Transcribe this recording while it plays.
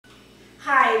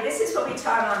Hi, this is what we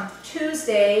taught on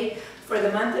Tuesday for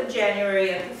the month of January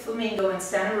at the Flamingo in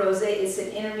Santa Rosa. It's an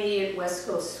intermediate West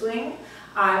Coast swing.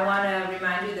 I want to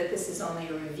remind you that this is only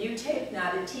a review tape,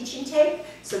 not a teaching tape.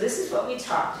 So this is what we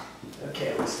taught.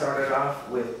 Okay, we started off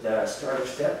with the starter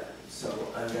step. So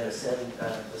I'm going to send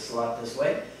the slot this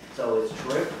way. So it's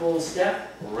triple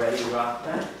step, ready, rock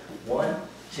back. 1,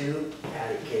 2,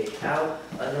 patty cake out.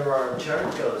 Underarm turn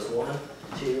goes 1,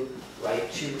 2,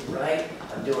 right to right.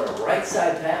 I'm doing a right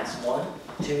side pass. 1,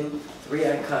 2, 3.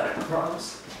 I cut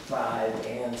across. 5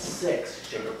 and 6.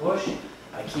 Sugar push.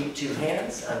 I keep 2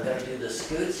 hands. I'm going to do the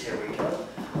scoots. Here we go.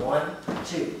 1,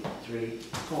 2, 3,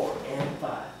 4, and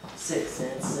 5, 6,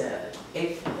 and 7,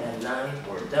 8, and 9.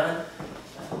 We're done.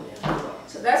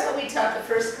 So that's what we taught the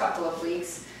first couple of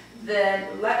weeks.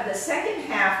 The second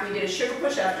half, we did a sugar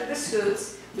push after the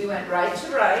scoots. We went right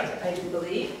to right, I do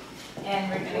believe.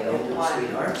 And we're going to go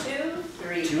 1, 2,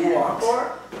 3, 2 walks.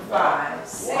 4, 5,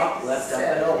 6, Walk, left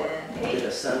 7, up and over. 8. Did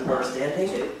a sunburst ending.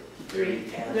 2, 3.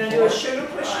 And We're going to do a sugar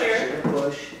push 5, here. Sugar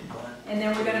push. 1, And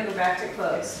then we're going to go back to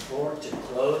close. 4 to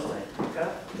close. I pick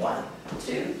up. 1,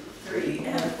 2, 3,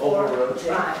 and four, over rotate.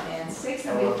 5 and 6.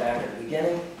 And we're back at the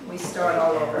beginning. We start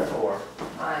all 3 over. and 4.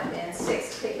 5 and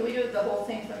 6. Okay, can we do the whole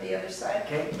thing from the other side?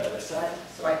 Okay, other side.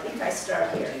 So I think I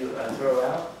start here. You throw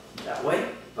out that way.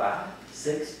 5,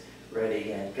 6.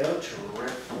 Ready and go.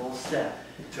 Triple step.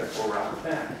 Triple rock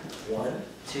back. 1,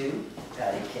 2.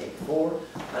 Patty cake 4.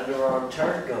 Underarm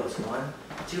turn goes 1,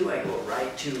 2. I go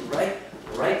right to right.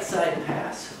 Right side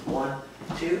pass. 1,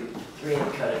 2, 3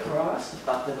 and cut across.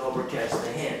 Up and over, catch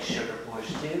the hinge. Sugar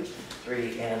push 2,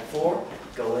 3 and 4.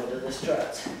 Go into the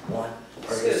struts. 1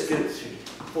 or the scoots. 3,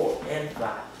 4 and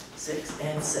 5, 6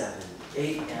 and 7,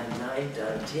 8 and 9.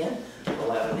 Done 10,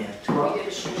 11 and 12. We did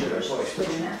a sugar push. 2,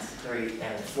 3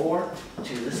 and 4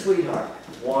 to the sweetheart.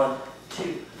 1,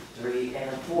 2, 3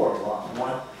 and 4. Walk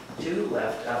 1, 2,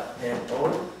 left up and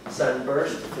over.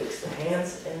 Sunburst to fix the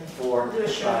hands. And 4, Do a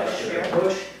 5 sugar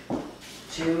push.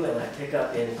 2 and I pick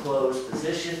up in closed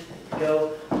position. Go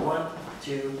 1,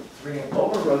 2, 3 and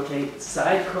over. Rotate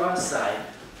side cross side.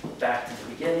 Back to the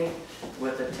beginning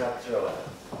with a tuck throw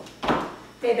out.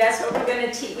 Okay, that's what we're going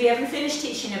to teach. We haven't finished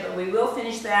teaching it, but we will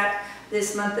finish that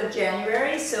this month of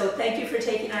January. So thank you for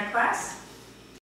taking our class.